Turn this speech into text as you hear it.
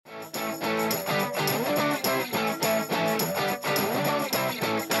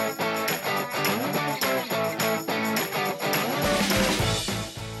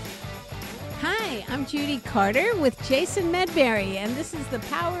Carter with Jason Medberry, and this is the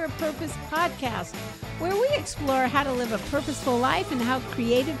Power of Purpose podcast, where we explore how to live a purposeful life and how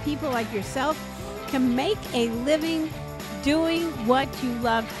creative people like yourself can make a living doing what you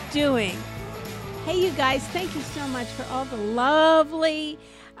love doing. Hey, you guys, thank you so much for all the lovely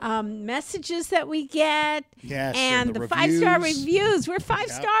messages that we get. Yes, and the reviews. 5-star reviews. We're 5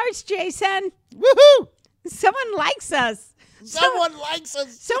 stars, Jason. Woohoo! Someone likes us. Someone likes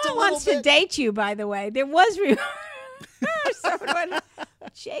us. Someone wants to date you, by the way. There was someone.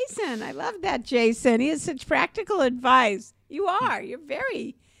 Jason, I love that, Jason. He has such practical advice. You are. You're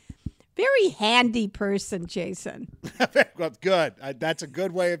very, very handy person, Jason. Well, good. That's a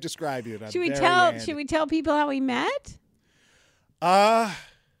good way of describing it. Should we tell people how we met?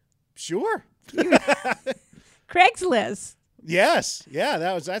 Sure. Craigslist. Yes. Yeah,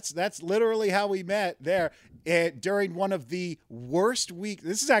 that's literally how we met there. During one of the worst weeks.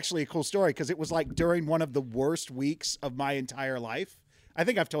 This is actually a cool story because it was like during one of the worst weeks of my entire life. I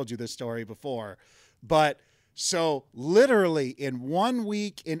think I've told you this story before. But so literally in 1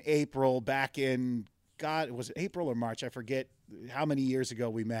 week in April, back in, God, was it April or March? I forget how many years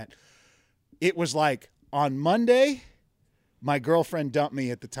ago we met. It was like on Monday, my girlfriend dumped me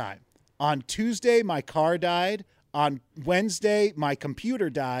at the time. On Tuesday, my car died. On Wednesday, my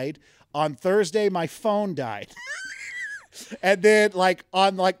computer died. On Thursday, my phone died. And then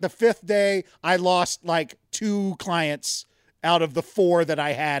on the 5th day, I lost 2 clients out of the 4 that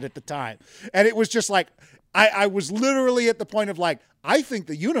I had at the time. And it was just I was literally at the point of I think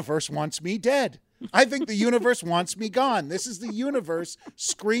the universe wants me dead. I think the universe wants me gone. This is the universe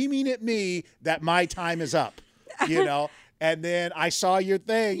screaming at me that my time is up, And then I saw your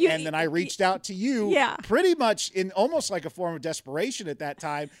thing, and then I reached out to you pretty much in almost like a form of desperation at that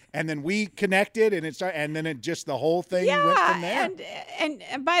time. And then we connected, and the whole thing went from there.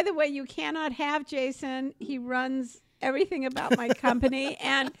 And by the way, you cannot have Jason. He runs everything about my company,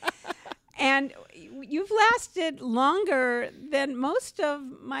 and you've lasted longer than most of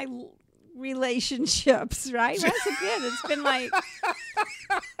my relationships, right? Once again, it's been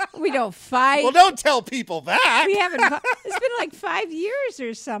we don't fight. Well, don't tell people that. We haven't. It's been 5 years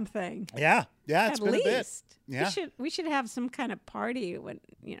or something. Yeah, it's at been least. a bit. Yeah, we should have some kind of party when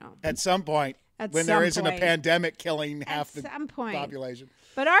at some point when there isn't a pandemic killing half the population.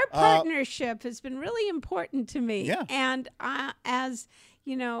 But our partnership has been really important to me. Yeah, and as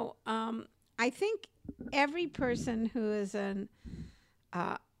you know, I think every person who is an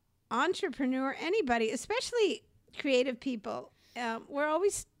entrepreneur, anybody, especially creative people, we're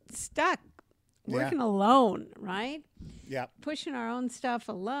always stuck working alone, right? Yeah. Pushing our own stuff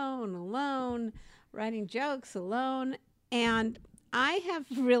alone, writing jokes alone. And I have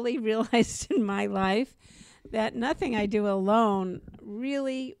really realized in my life that nothing I do alone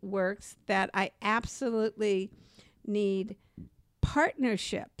really works, that I absolutely need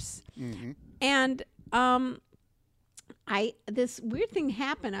partnerships. Mm-hmm. And this weird thing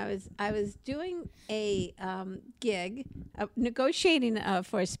happened. I was doing a gig, negotiating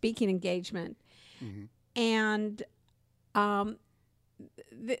for a speaking engagement, mm-hmm. and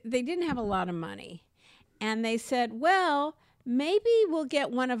they didn't have a lot of money, and they said, "Well, maybe we'll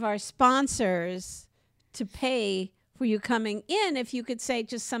get one of our sponsors to pay for you coming in if you could say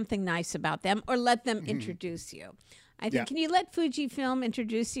just something nice about them or let them mm-hmm. introduce you." I think, "Can you let Fujifilm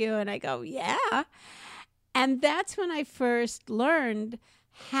introduce you?" And I go, "Yeah." And that's when I first learned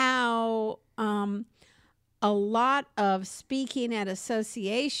how a lot of speaking at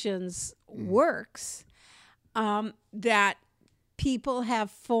associations works, that people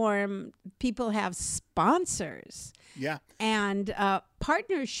have sponsors. Yeah. And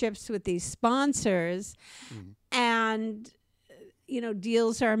partnerships with these sponsors, and,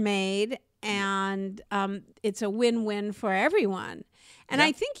 deals are made, and it's a win-win for everyone. And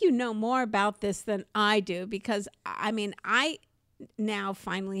I think you know more about this than I do, because, I now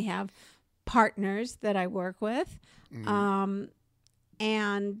finally have partners that I work with, and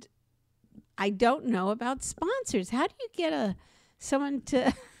I don't know about sponsors. How do you get someone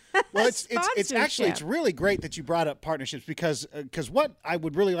to Well, it's really great that you brought up partnerships, because what I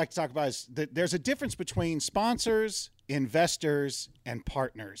would really like to talk about is that there's a difference between sponsors, investors, and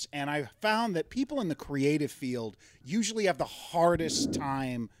partners. And I found that people in the creative field usually have the hardest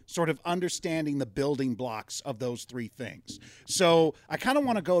time sort of understanding the building blocks of those three things. So I kind of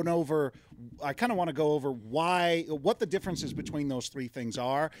want to go over what the differences between those three things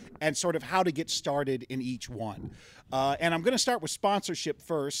are, and sort of how to get started in each one. And I'm going to start with sponsorship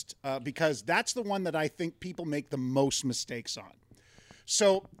first, because that's the one that I think people make the most mistakes on.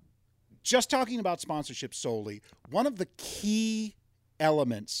 So just talking about sponsorship solely, one of the key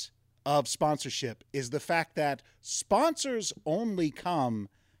elements of sponsorship is the fact that sponsors only come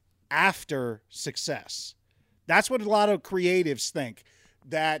after success. That's what a lot of creatives think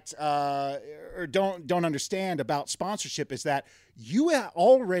that or don't understand about sponsorship, is that you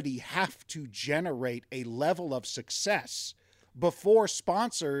already have to generate a level of success before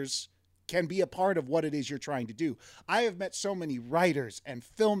sponsors can be a part of what it is you're trying to do. I have met so many writers and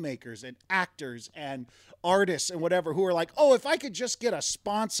filmmakers and actors and artists and whatever who are like, oh, if I could just get a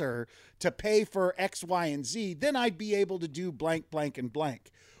sponsor to pay for X, Y, and Z, then I'd be able to do blank, blank, and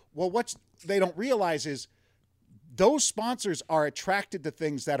blank. Well, what they don't realize is those sponsors are attracted to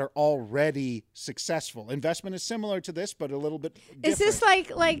things that are already successful. Investment is similar to this, but a little bit different. Is this like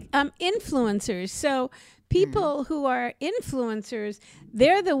influencers? So people who are influencers,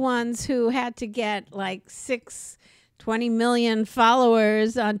 they're the ones who had to get like 20 million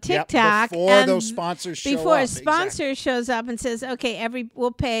followers on TikTok. Yep, before those sponsors show up. Before a sponsor shows up and says, okay,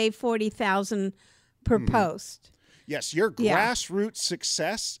 we'll pay $40,000 per post. Yes, your grassroots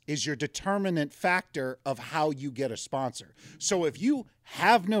success is your determinant factor of how you get a sponsor. So if you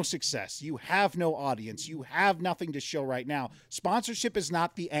have no success, you have no audience, you have nothing to show right now, sponsorship is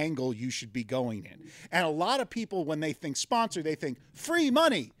not the angle you should be going in. And a lot of people, when they think sponsor, they think free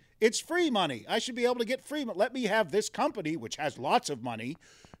money. It's free money. I should be able to get free money. Let me have this company, which has lots of money,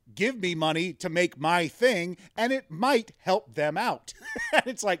 give me money to make my thing, and it might help them out. And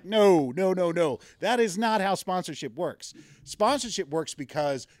it's like, no. That is not how sponsorship works. Sponsorship works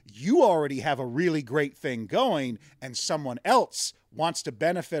because you already have a really great thing going, and someone else wants to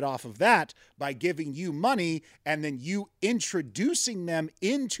benefit off of that by giving you money and then you introducing them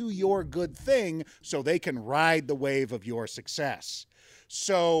into your good thing so they can ride the wave of your success.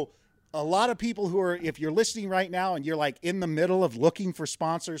 So a lot of people who are, if you're listening right now and you're like in the middle of looking for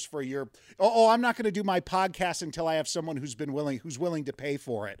sponsors for your, I'm not going to do my podcast until I have someone who's willing to pay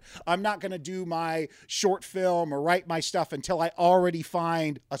for it. I'm not going to do my short film or write my stuff until I already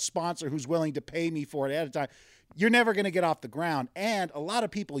find a sponsor who's willing to pay me for it at a time. You're never going to get off the ground. And a lot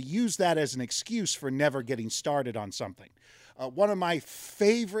of people use that as an excuse for never getting started on something. One of my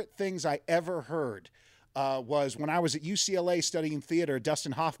favorite things I ever heard was when I was at UCLA studying theater.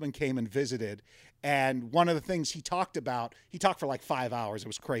 Dustin Hoffman came and visited, and one of the things he talked for like 5 hours, it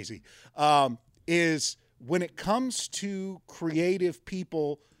was crazy, is when it comes to creative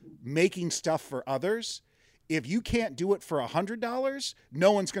people making stuff for others, if you can't do it for $100,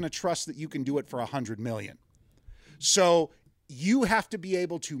 no one's going to trust that you can do it for $100 million. So you have to be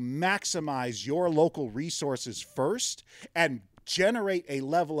able to maximize your local resources first and generate a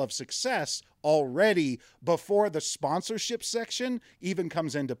level of success already before the sponsorship section even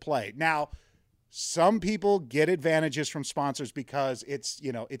comes into play. Now, some people get advantages from sponsors because it's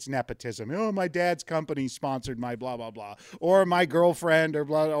nepotism. Oh, my dad's company sponsored my blah, blah, blah, or my girlfriend or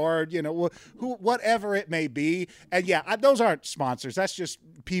blah, or, whatever it may be. And yeah, those aren't sponsors. That's just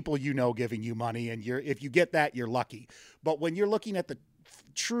people, giving you money. And if you get that, you're lucky. But when you're looking at the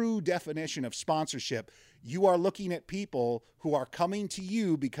true definition of sponsorship, you are looking at people who are coming to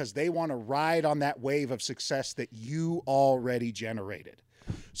you because they want to ride on that wave of success that you already generated.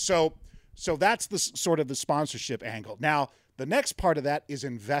 So that's the sort of the sponsorship angle. Now, the next part of that is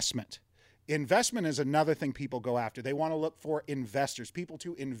investment. Investment is another thing people go after. They want to look for investors, people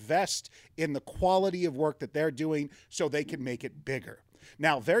to invest in the quality of work that they're doing so they can make it bigger.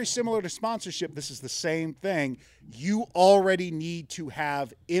 Now, very similar to sponsorship, this is the same thing. You already need to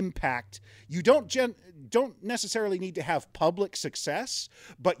have impact. You don't necessarily need to have public success,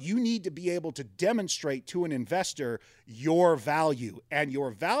 but you need to be able to demonstrate to an investor your value. And your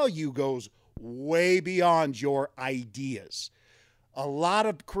value goes way beyond your ideas. A lot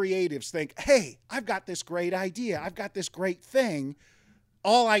of creatives think, hey, I've got this great idea. I've got this great thing.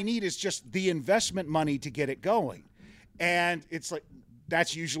 All I need is just the investment money to get it going. And it's like,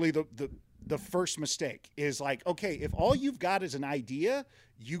 that's usually the first mistake is like, okay, if all you've got is an idea,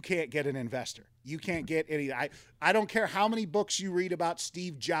 you can't get an investor. You can't get any. I don't care how many books you read about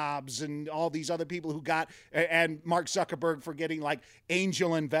Steve Jobs and all these other people who got, and Mark Zuckerberg for getting like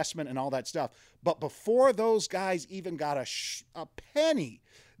angel investment and all that stuff. But before those guys even got a penny,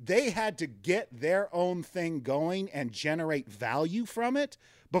 they had to get their own thing going and generate value from it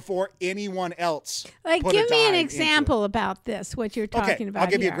before anyone else. Like, give me an example about this, what you're talking about. I'll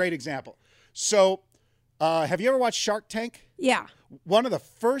give you here. a great example. So, have you ever watched Shark Tank? Yeah. One of the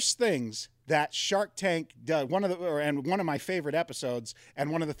first things that Shark Tank does, one of my favorite episodes,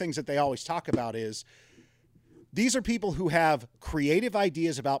 and one of the things that they always talk about is, these are people who have creative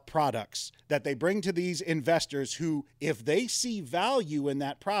ideas about products that they bring to these investors who, if they see value in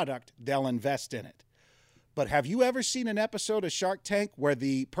that product, they'll invest in it. But have you ever seen an episode of Shark Tank where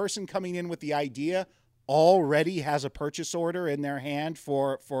the person coming in with the idea already has a purchase order in their hand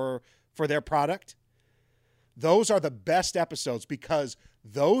for their product? Those are the best episodes because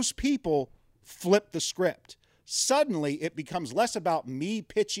those people flip the script. Suddenly, it becomes less about me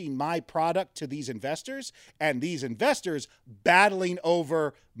pitching my product to these investors and these investors battling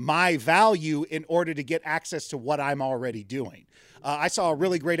over my value in order to get access to what I'm already doing. I saw a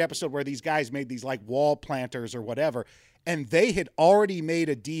really great episode where these guys made these like wall planters or whatever, and they had already made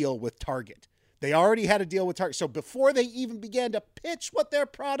a deal with Target. They already had a deal with Target. So before they even began to pitch what their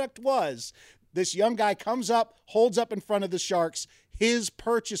product was, this young guy comes up, holds up in front of the sharks his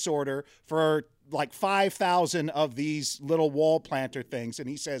purchase order for like 5,000 of these little wall planter things. And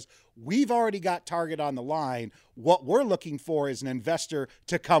he says, we've already got Target on the line. What we're looking for is an investor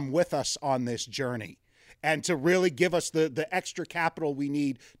to come with us on this journey and to really give us the extra capital we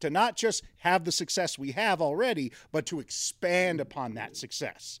need to not just have the success we have already, but to expand upon that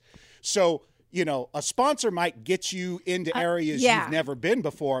success. So, you know, a sponsor might get you into areas you've never been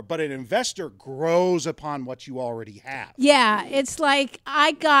before, but an investor grows upon what you already have. Yeah, it's like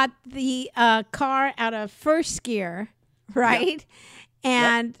I got the car out of first gear, right?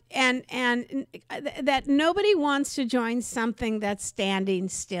 Yep. And that nobody wants to join something that's standing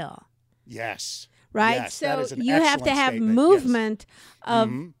still. Yes. Right? Yes, so you have to have movement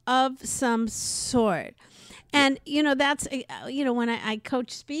of some sort. And, you know, that's, you know, when I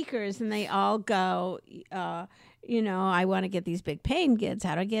coach speakers and they all go, you know, I want to get these big paying gigs.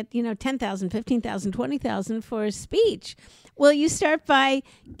 How do I get, you know, 10,000, 15,000, 20,000 for a speech? Well, you start by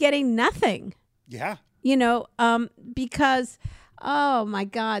getting nothing. Yeah. You know, because, oh, my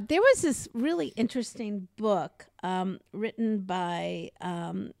God, there was this really interesting book written by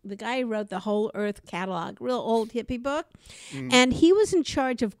the guy who wrote the Whole Earth Catalog, real old hippie book. And he was in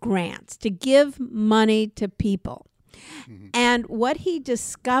charge of grants to give money to people. And what he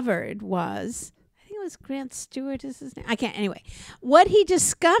discovered was, I think it was Grant Stewart is his name. I can't, anyway. What he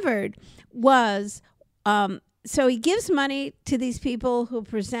discovered was, so he gives money to these people who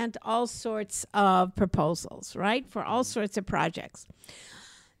present all sorts of proposals, right, for all sorts of projects.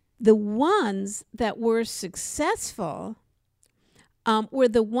 The ones that were successful were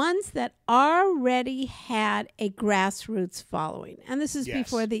the ones that already had a grassroots following. And this is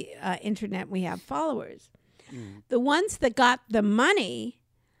before the internet, we have followers. The ones that got the money,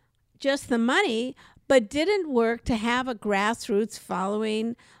 just the money, but didn't work to have a grassroots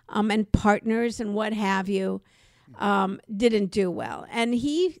following and partners and what have you, didn't do well. And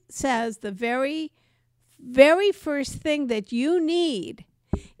he says the very, very first thing that you need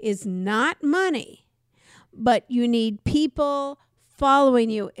is not money, but you need people following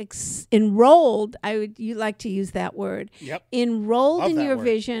you, enrolled. You like to use that word. Yep. Enrolled Love in that your word.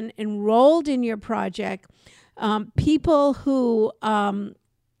 vision, enrolled in your project. People who and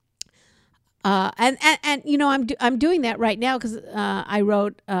you know, I'm doing that right now because I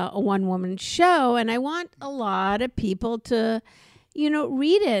wrote a one-woman show, and I want a lot of people to, you know,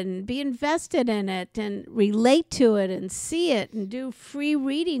 read it and be invested in it and relate to it and see it and do free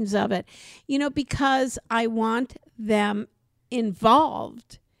readings of it, you know, because I want them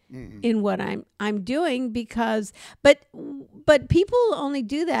involved in what I'm doing. Because but people only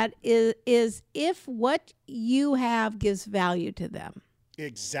do that is if what you have gives value to them.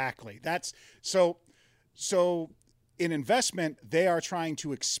 Exactly. That's so in investment, they are trying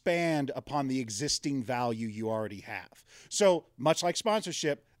to expand upon the existing value you already have. So much like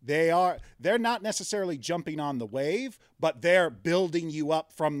sponsorship, they're not necessarily jumping on the wave, but they're building you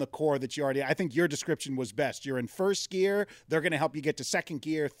up from the core that you already. I think your description was best. You're in first gear. They're going to help you get to second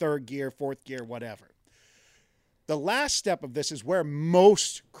gear, third gear, fourth gear, whatever. The last step of this is where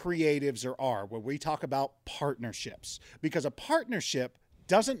most creatives are, where we talk about partnerships, because a partnership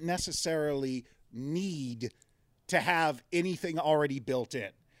doesn't necessarily need to have anything already built in.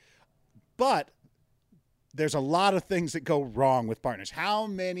 But there's a lot of things that go wrong with partners. How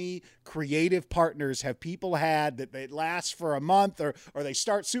many creative partners have people had that they last for a month or they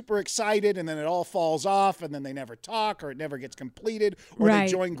start super excited and then it all falls off and then they never talk or it never gets completed, or Right.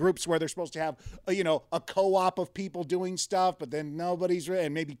 they join groups where they're supposed to have a co-op of people doing stuff, but then nobody's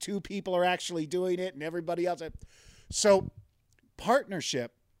and maybe two people are actually doing it and everybody else. So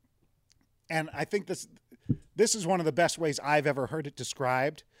partnership, and I think this is one of the best ways I've ever heard it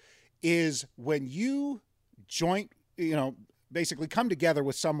described, is when you basically come together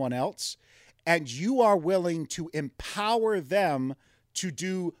with someone else and you are willing to empower them to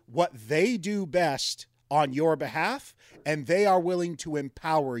do what they do best on your behalf, and they are willing to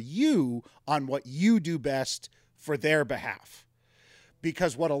empower you on what you do best for their behalf.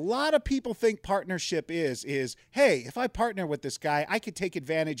 Because what a lot of people think partnership is, hey, if I partner with this guy, I could take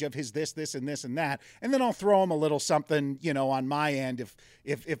advantage of his this, and this, and that, and then I'll throw him a little something, on my end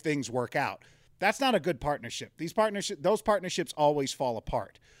if things work out. That's not a good partnership. Those partnerships always fall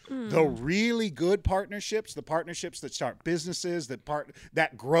apart. The really good partnerships, the partnerships that start businesses,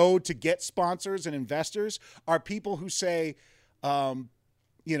 that grow to get sponsors and investors, are people who say,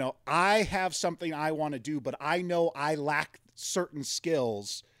 I have something I want to do, but I know I lack certain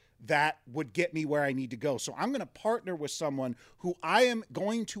skills that would get me where I need to go. So I'm going to partner with someone who I am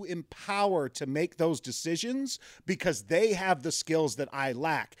going to empower to make those decisions because they have the skills that I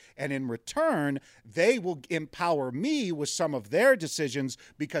lack. And in return, they will empower me with some of their decisions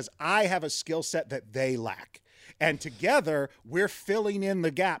because I have a skill set that they lack. And together, we're filling in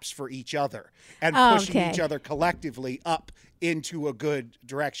the gaps for each other and pushing each other collectively up into a good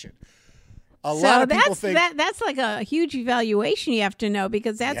direction. A lot of people think that's like a huge evaluation you have to know,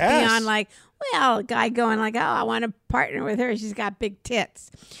 because that's beyond like, well, a guy going like, oh, I want to partner with her. She's got big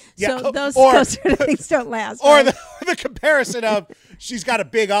tits. Yeah. So those sort of things don't last. Or right? the comparison of she's got a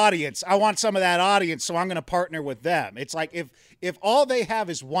big audience. I want some of that audience, so I'm going to partner with them. It's like if all they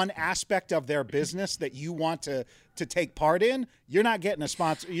have is one aspect of their business that you want to take part in, you're not getting a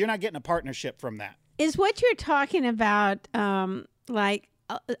sponsor. You're not getting a partnership from that. Is what you're talking about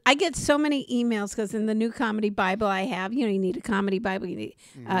I get so many emails because in the new Comedy Bible I have, you need a comedy Bible, you need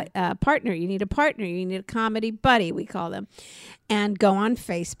a partner, you need a comedy buddy, we call them, and go on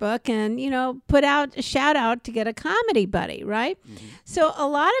Facebook and, put out a shout out to get a comedy buddy, right? Mm-hmm. So a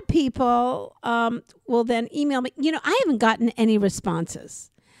lot of people will then email me, I haven't gotten any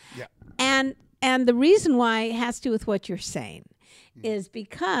responses. Yeah. And the reason why it has to do with what you're saying is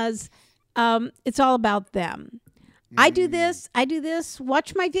because it's all about them. I do this,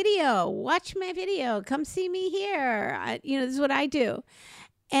 watch my video, come see me here. This is what I do.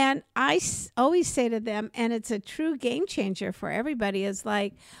 And I always say to them, and it's a true game changer for everybody, is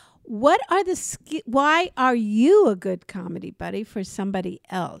like, why are you a good comedy buddy for somebody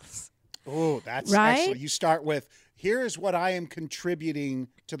else? Oh, that's right? excellent. You start with, here is what I am contributing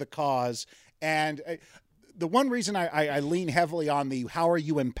to the cause. And the one reason I lean heavily on how are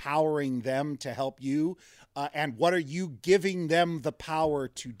you empowering them to help you? And what are you giving them the power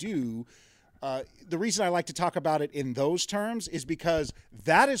to do? The reason I like to talk about it in those terms is because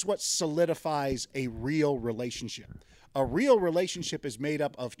that is what solidifies a real relationship. A real relationship is made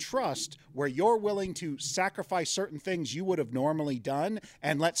up of trust, where you're willing to sacrifice certain things you would have normally done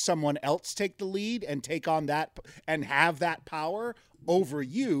and let someone else take the lead and take on that and have that power over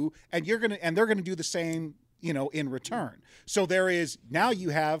you. And they're going to do the same, in return. So now you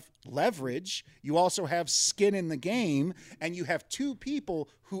have leverage. You also have skin in the game, and you have two people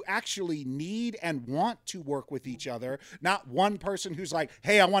who actually need and want to work with each other. Not one person who's like,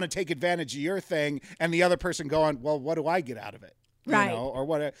 hey, I want to take advantage of your thing. And the other person going, well, what do I get out of it? Right. Or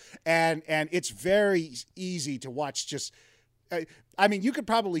what? And it's very easy to watch just, you could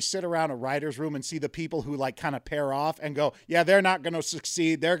probably sit around a writer's room and see the people who kind of pair off and go, yeah, they're not going to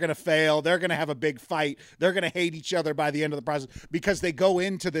succeed. They're going to fail. They're going to have a big fight. They're going to hate each other by the end of the process because they go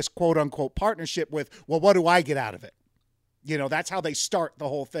into this quote unquote partnership with, well, what do I get out of it? That's how they start the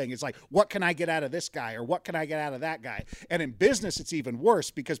whole thing. It's like, what can I get out of this guy? Or what can I get out of that guy? And in business, it's even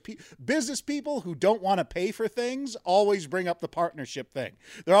worse because business people who don't want to pay for things always bring up the partnership thing.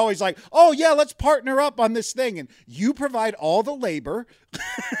 They're always like, oh yeah, let's partner up on this thing. And you provide all the labor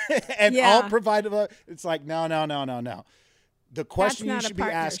and I'll provide it's like, no. The question you should be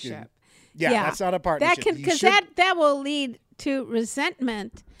asking. Yeah, that's not a partnership. Because that will lead to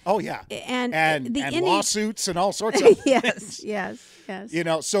resentment. Oh yeah, and lawsuits and all sorts of yes.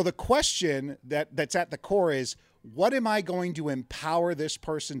 So the question that's at the core is, what am I going to empower this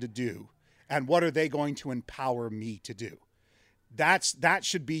person to do, and what are they going to empower me to do? That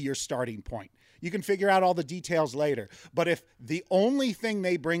should be your starting point. You can figure out all the details later, but if the only thing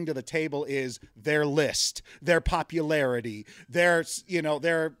they bring to the table is their list, their popularity, their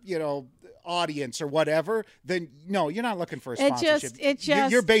audience or whatever, then no, you're not looking for a sponsorship. It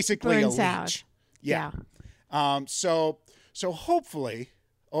just you're basically a leech. Out. Yeah. So hopefully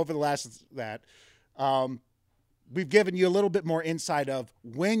over the last we've given you a little bit more insight of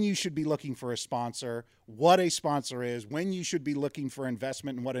when you should be looking for a sponsor, what a sponsor is, when you should be looking for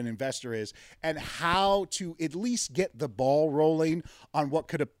investment and what an investor is, and how to at least get the ball rolling on what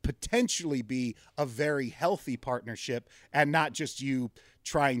could potentially be a very healthy partnership and not just you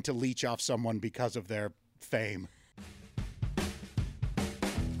trying to leech off someone because of their fame.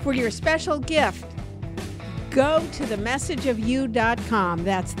 For your special gift, Go to themessageofyou.com.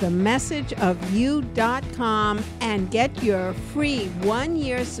 That's themessageofyou.com and get your free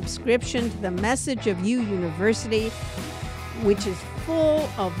 1-year subscription to the Message of You University, which is full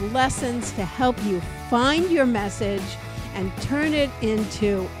of lessons to help you find your message and turn it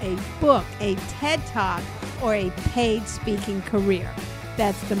into a book, a TED Talk, or a paid speaking career.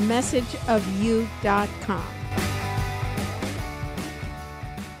 That's themessageofyou.com.